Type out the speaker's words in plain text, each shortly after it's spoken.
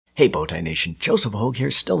Hey Bowtie Nation, Joseph Hogue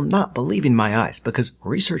here, still not believing my eyes because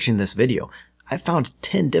researching this video, I found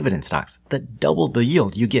 10 dividend stocks that doubled the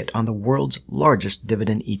yield you get on the world's largest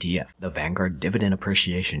dividend ETF. The Vanguard Dividend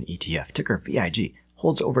Appreciation ETF, ticker VIG,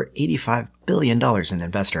 holds over $85 billion in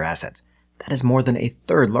investor assets. That is more than a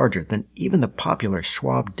third larger than even the popular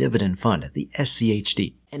Schwab Dividend Fund, the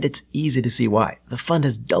SCHD. And it's easy to see why. The fund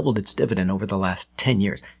has doubled its dividend over the last 10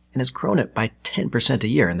 years and has grown it by 10% a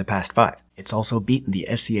year in the past 5. It's also beaten the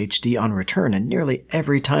SCHD on return in nearly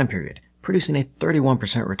every time period, producing a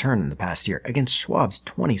 31% return in the past year against Schwab's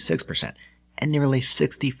 26% and nearly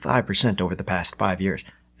 65% over the past 5 years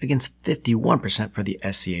against 51% for the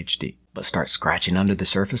SCHD. But start scratching under the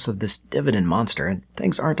surface of this dividend monster and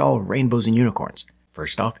things aren't all rainbows and unicorns.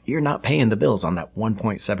 First off, you're not paying the bills on that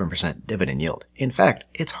 1.7% dividend yield. In fact,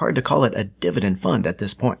 it's hard to call it a dividend fund at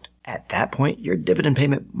this point. At that point, your dividend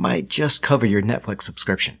payment might just cover your Netflix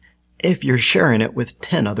subscription, if you're sharing it with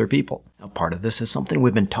 10 other people. Now, part of this is something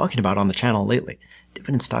we've been talking about on the channel lately.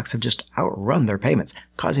 Dividend stocks have just outrun their payments,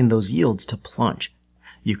 causing those yields to plunge.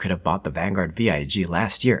 You could have bought the Vanguard VIG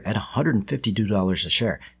last year at $152 a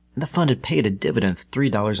share, and the fund had paid a dividend of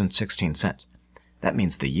 $3.16. That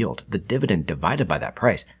means the yield, the dividend divided by that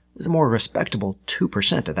price, was a more respectable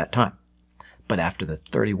 2% at that time. But after the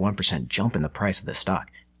 31% jump in the price of the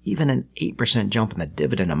stock, even an 8% jump in the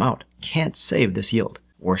dividend amount can't save this yield.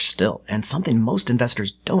 Worse still, and something most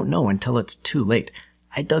investors don't know until it's too late,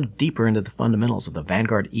 I dug deeper into the fundamentals of the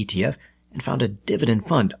Vanguard ETF and found a dividend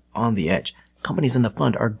fund on the edge. Companies in the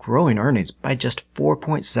fund are growing earnings by just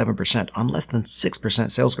 4.7% on less than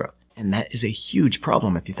 6% sales growth. And that is a huge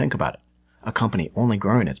problem if you think about it. A company only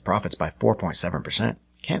growing its profits by 4.7%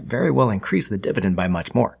 can't very well increase the dividend by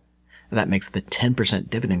much more. That makes the 10%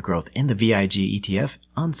 dividend growth in the VIG ETF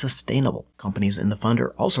unsustainable. Companies in the fund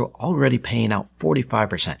are also already paying out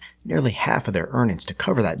 45%, nearly half of their earnings to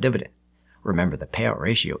cover that dividend. Remember, the payout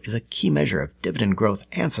ratio is a key measure of dividend growth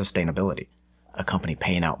and sustainability. A company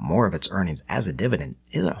paying out more of its earnings as a dividend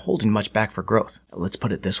isn't holding much back for growth. Let's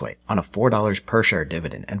put it this way. On a $4 per share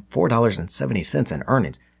dividend and $4.70 in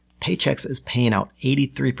earnings, Paychex is paying out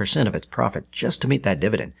 83% of its profit just to meet that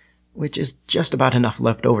dividend, which is just about enough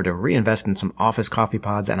left over to reinvest in some office coffee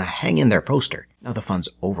pods and a hang-in-there poster. Now, the fund's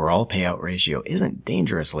overall payout ratio isn't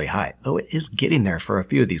dangerously high, though it is getting there for a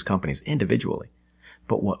few of these companies individually.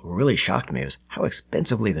 But what really shocked me was how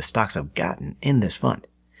expensively the stocks have gotten in this fund.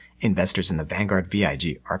 Investors in the Vanguard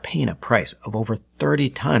VIG are paying a price of over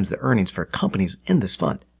 30 times the earnings for companies in this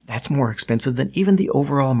fund. That's more expensive than even the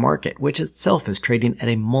overall market, which itself is trading at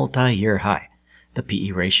a multi-year high. The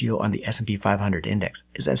PE ratio on the S&P 500 index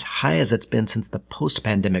is as high as it's been since the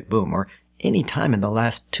post-pandemic boom or any time in the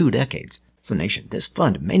last 2 decades. So nation, this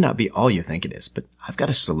fund may not be all you think it is, but I've got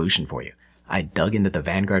a solution for you. I dug into the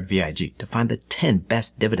Vanguard VIG to find the 10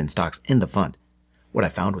 best dividend stocks in the fund. What I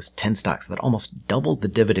found was 10 stocks that almost doubled the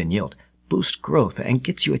dividend yield, boost growth, and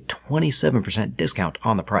gets you a 27% discount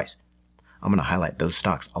on the price. I'm going to highlight those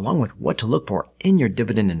stocks along with what to look for in your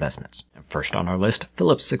dividend investments. First on our list,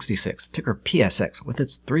 Phillips 66, ticker PSX, with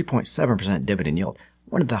its 3.7% dividend yield,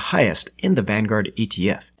 one of the highest in the Vanguard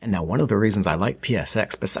ETF. And now one of the reasons I like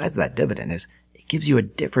PSX besides that dividend is it gives you a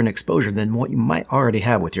different exposure than what you might already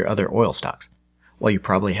have with your other oil stocks. While you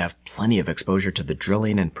probably have plenty of exposure to the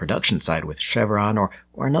drilling and production side with Chevron or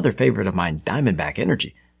another favorite of mine, Diamondback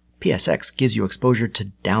Energy, PSX gives you exposure to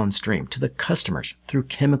downstream, to the customers through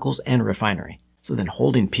chemicals and refinery. So then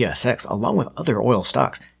holding PSX along with other oil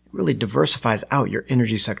stocks really diversifies out your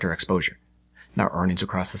energy sector exposure. Now, earnings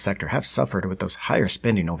across the sector have suffered with those higher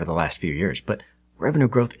spending over the last few years, but revenue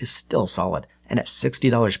growth is still solid, and at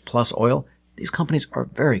 $60 plus oil, these companies are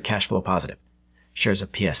very cash flow positive. Shares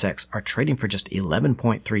of PSX are trading for just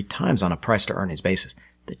 11.3 times on a price-to-earnings basis,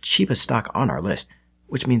 the cheapest stock on our list,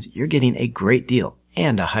 which means you're getting a great deal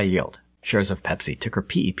and a high yield. Shares of Pepsi, ticker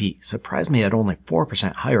PEP, surprised me at only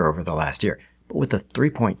 4% higher over the last year, but with a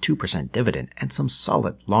 3.2% dividend and some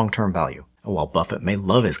solid long-term value. While Buffett may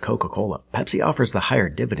love his Coca-Cola, Pepsi offers the higher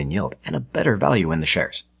dividend yield and a better value in the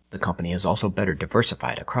shares. The company is also better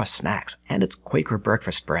diversified across snacks and its Quaker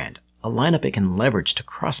breakfast brand, a lineup it can leverage to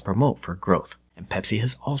cross-promote for growth. And Pepsi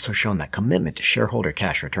has also shown that commitment to shareholder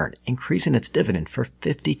cash return, increasing its dividend for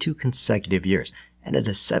 52 consecutive years and at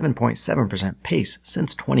a 7.7% pace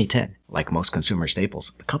since 2010. Like most consumer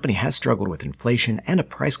staples, the company has struggled with inflation and a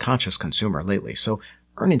price-conscious consumer lately, so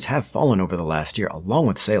earnings have fallen over the last year along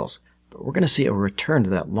with sales, but we're going to see a return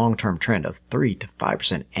to that long-term trend of 3 to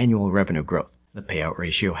 5% annual revenue growth. The payout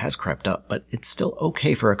ratio has crept up, but it's still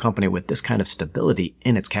okay for a company with this kind of stability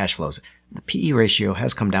in its cash flows. The PE ratio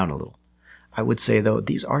has come down a little. I would say, though,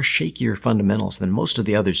 these are shakier fundamentals than most of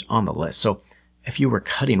the others on the list, so If you were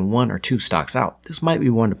cutting 1 or 2 stocks out, this might be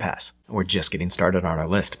one to pass. We're just getting started on our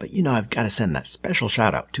list, but I've got to send that special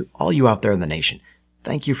shout out to all you out there in the nation.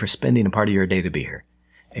 Thank you for spending a part of your day to be here.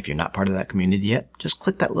 If you're not part of that community yet, just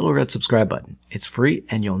click that little red subscribe button. It's free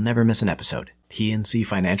and you'll never miss an episode. PNC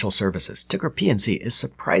Financial Services, ticker PNC, is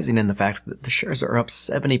surprising in the fact that the shares are up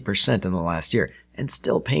 70% in the last year and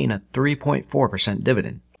still paying a 3.4%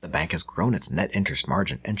 dividend. The bank has grown its net interest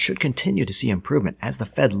margin and should continue to see improvement as the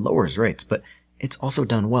Fed lowers rates, but it's also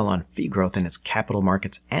done well on fee growth in its capital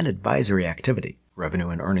markets and advisory activity. Revenue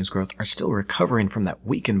and earnings growth are still recovering from that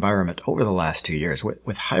weak environment over the last 2 years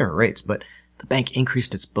with higher rates, but the bank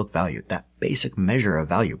increased its book value, that basic measure of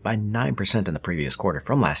value, by 9% in the previous quarter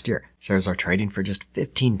from last year. Shares are trading for just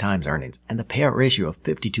 15 times earnings, and the payout ratio of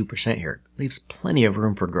 52% here leaves plenty of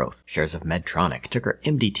room for growth. Shares of Medtronic, ticker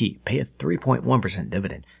MDT, pay a 3.1%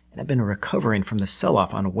 dividend and have been recovering from the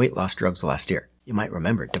sell-off on weight loss drugs last year. You might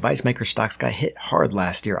remember device maker stocks got hit hard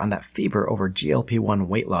last year on that fever over GLP-1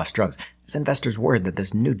 weight loss drugs, as investors worried that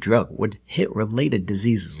this new drug would hit related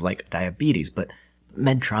diseases like diabetes, but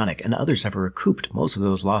Medtronic and others have recouped most of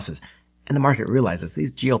those losses, and the market realizes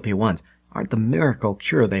these GLP-1s aren't the miracle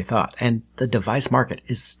cure they thought, and the device market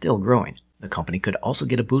is still growing. The company could also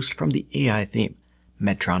get a boost from the AI theme.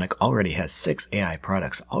 Medtronic already has 6 AI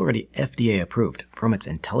products already FDA approved, from its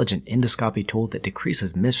intelligent endoscopy tool that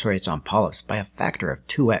decreases miss rates on polyps by a factor of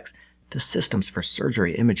 2x, to systems for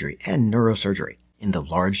surgery imagery and neurosurgery. In the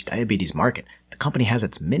large diabetes market, the company has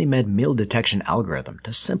its MiniMed meal detection algorithm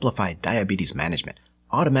to simplify diabetes management,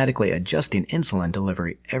 automatically adjusting insulin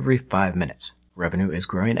delivery every 5 minutes. Revenue is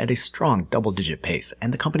growing at a strong double-digit pace,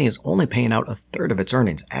 and the company is only paying out a third of its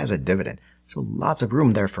earnings as a dividend, so lots of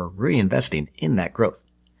room there for reinvesting in that growth.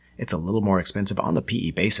 It's a little more expensive on the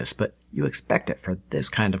PE basis, but you expect it for this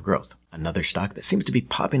kind of growth. Another stock that seems to be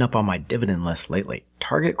popping up on my dividend list lately,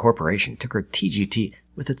 Target Corporation, ticker TGT,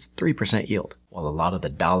 with its 3% yield. While a lot of the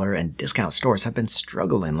dollar and discount stores have been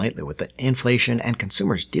struggling lately with the inflation and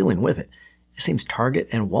consumers dealing with it, it seems Target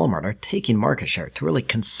and Walmart are taking market share to really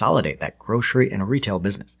consolidate that grocery and retail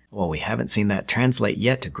business. While we haven't seen that translate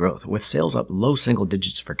yet to growth, with sales up low single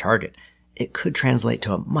digits for Target, it could translate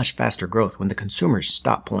to a much faster growth when the consumers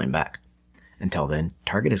stop pulling back. Until then,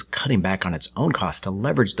 Target is cutting back on its own costs to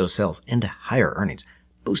leverage those sales into higher earnings,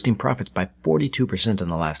 boosting profits by 42% in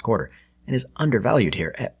the last quarter, and is undervalued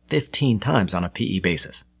here at 15 times on a PE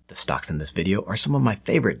basis. The stocks in this video are some of my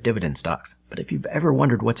favorite dividend stocks, but if you've ever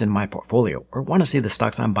wondered what's in my portfolio or want to see the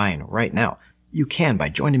stocks I'm buying right now, you can by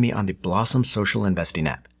joining me on the Blossom Social Investing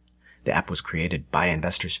app. The app was created by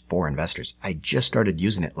investors for investors. I just started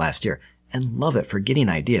using it last year and love it for getting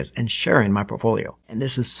ideas and sharing my portfolio. And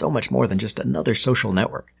this is so much more than just another social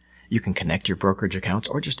network. You can connect your brokerage accounts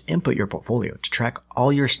or just input your portfolio to track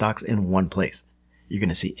all your stocks in one place. You're going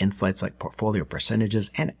to see insights like portfolio percentages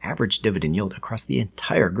and average dividend yield across the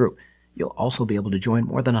entire group. You'll also be able to join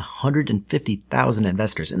more than 150,000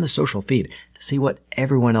 investors in the social feed to see what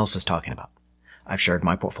everyone else is talking about. I've shared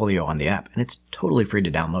my portfolio on the app, and it's totally free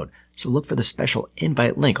to download, so look for the special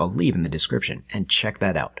invite link I'll leave in the description and check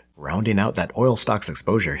that out. Rounding out that oil stocks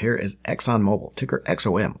exposure here is ExxonMobil, ticker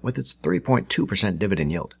XOM, with its 3.2%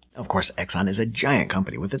 dividend yield. Of course, Exxon is a giant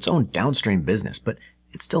company with its own downstream business, but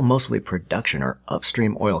it's still mostly production or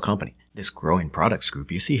upstream oil company. This growing products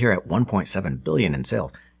group you see here at $1.7 billion in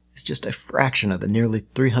sales is just a fraction of the nearly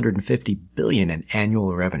 $350 billion in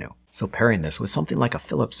annual revenue. So pairing this with something like a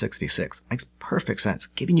Phillips 66 makes perfect sense,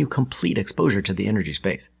 giving you complete exposure to the energy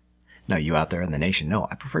space. Now you out there in the nation know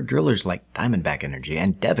I prefer drillers like Diamondback Energy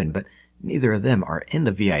and Devon, but neither of them are in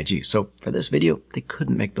the VIG, so for this video, they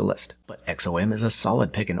couldn't make the list. But XOM is a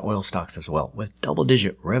solid pick in oil stocks as well, with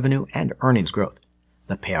double-digit revenue and earnings growth.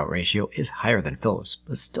 The payout ratio is higher than Phillips,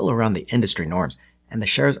 but still around the industry norms, and the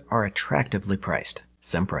shares are attractively priced.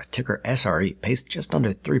 Sempra, ticker SRE, pays just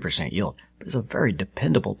under 3% yield, but is a very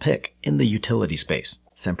dependable pick in the utility space.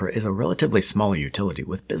 Sempra is a relatively small utility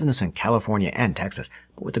with business in California and Texas,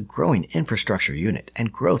 but with a growing infrastructure unit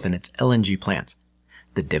and growth in its LNG plants.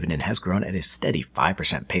 The dividend has grown at a steady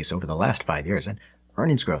 5% pace over the last 5 years, and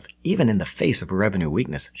earnings growth, even in the face of revenue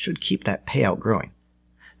weakness, should keep that payout growing.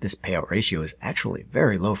 This payout ratio is actually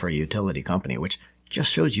very low for a utility company, which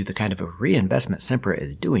just shows you the kind of a reinvestment Sempra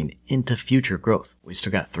is doing into future growth. We've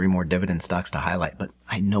still got 3 more dividend stocks to highlight, but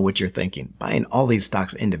I know what you're thinking. Buying all these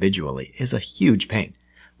stocks individually is a huge pain.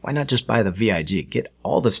 Why not just buy the VIG, get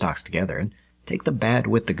all the stocks together, and take the bad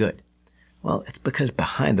with the good? Well, it's because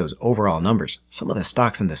behind those overall numbers, some of the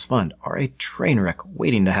stocks in this fund are a train wreck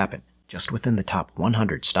waiting to happen. Just within the top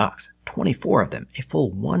 100 stocks, 24 of them, a full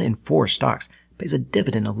 1 in 4 stocks, pays a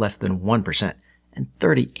dividend of less than 1%, and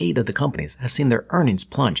 38 of the companies have seen their earnings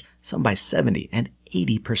plunge, some by 70 and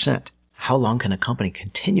 80%. How long can a company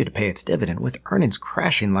continue to pay its dividend with earnings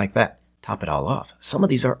crashing like that? Top it all off, some of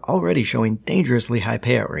these are already showing dangerously high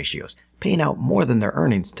payout ratios, paying out more than their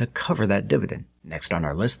earnings to cover that dividend. Next on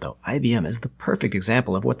our list, though, IBM is the perfect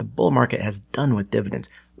example of what the bull market has done with dividends,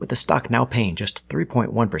 with the stock now paying just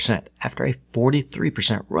 3.1% after a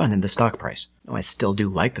 43% run in the stock price. Now, I still do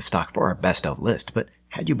like the stock for our best of list, but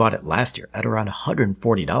had you bought it last year at around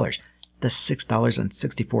 $140, the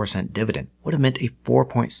 $6.64 dividend would have meant a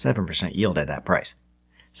 4.7% yield at that price.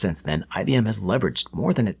 Since then, IBM has leveraged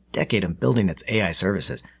more than a decade in building its AI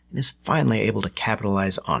services and is finally able to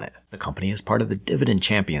capitalize on it. The company is part of the Dividend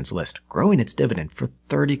Champions list, growing its dividend for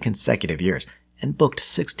 30 consecutive years and booked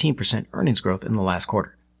 16% earnings growth in the last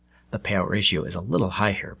quarter. The payout ratio is a little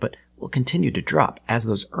high here, but will continue to drop as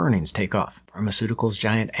those earnings take off. Pharmaceuticals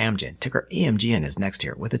giant Amgen, ticker AMGN, is next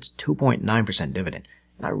here with its 2.9% dividend,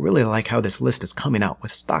 and I really like how this list is coming out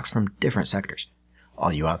with stocks from different sectors.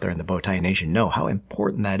 All you out there in the Bowtie Nation know how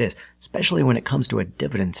important that is, especially when it comes to a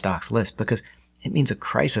dividend stocks list, because it means a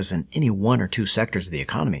crisis in any one or two sectors of the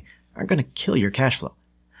economy aren't going to kill your cash flow.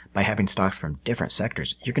 By having stocks from different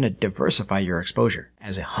sectors, you're going to diversify your exposure.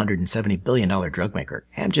 As a $170 billion drug maker,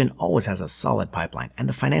 Amgen always has a solid pipeline and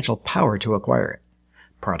the financial power to acquire it.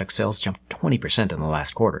 Product sales jumped 20% in the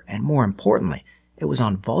last quarter, and more importantly, it was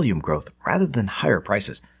on volume growth rather than higher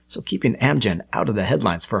prices, so keeping Amgen out of the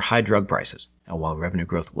headlines for high drug prices. Now, while revenue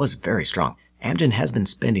growth was very strong, Amgen has been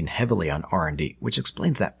spending heavily on R&D, which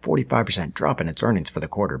explains that 45% drop in its earnings for the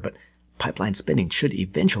quarter, but pipeline spending should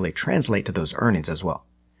eventually translate to those earnings as well.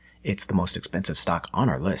 It's the most expensive stock on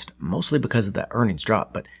our list, mostly because of the earnings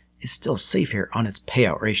drop, but is still safe here on its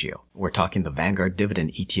payout ratio. We're talking the Vanguard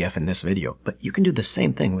Dividend ETF in this video, but you can do the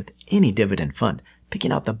same thing with any dividend fund,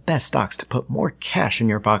 picking out the best stocks to put more cash in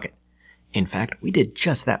your pocket. In fact, we did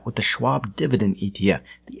just that with the Schwab Dividend ETF,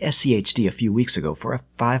 the SCHD, a few weeks ago for a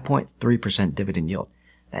 5.3% dividend yield.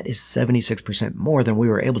 That is 76% more than we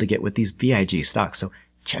were able to get with these VIG stocks, so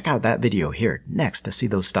check out that video here next to see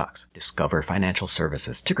those stocks. Discover Financial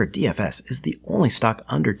Services, ticker DFS, is the only stock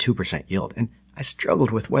under 2% yield, and I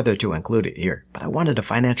struggled with whether to include it here, but I wanted a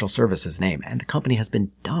financial services name, and the company has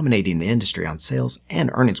been dominating the industry on sales and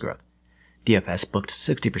earnings growth. DFS booked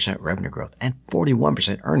 60% revenue growth and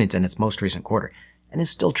 41% earnings in its most recent quarter, and is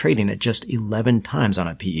still trading at just 11 times on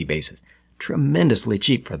a PE basis. Tremendously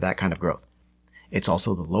cheap for that kind of growth. It's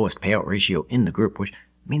also the lowest payout ratio in the group, which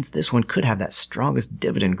means this one could have that strongest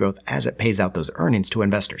dividend growth as it pays out those earnings to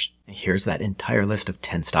investors. And here's that entire list of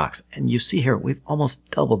 10 stocks, and you see here we've almost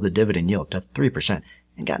doubled the dividend yield to 3%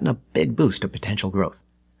 and gotten a big boost of potential growth.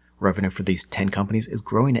 Revenue for these 10 companies is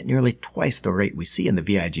growing at nearly twice the rate we see in the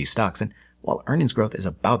VIG stocks, and while earnings growth is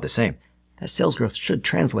about the same, that sales growth should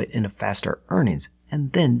translate into faster earnings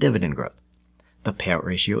and then dividend growth. The payout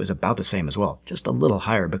ratio is about the same as well, just a little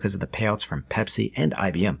higher because of the payouts from Pepsi and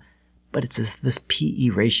IBM, but it's this PE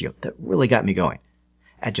ratio that really got me going.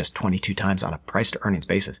 At just 22 times on a price-to-earnings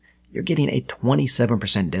basis, you're getting a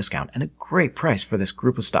 27% discount and a great price for this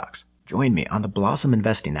group of stocks. Join me on the Blossom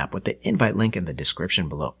Investing app with the invite link in the description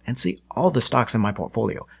below and see all the stocks in my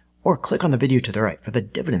portfolio, or click on the video to the right for the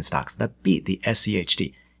dividend stocks that beat the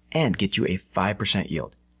SCHD and get you a 5%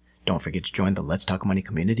 yield. Don't forget to join the Let's Talk Money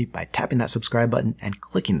community by tapping that subscribe button and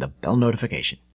clicking the bell notification.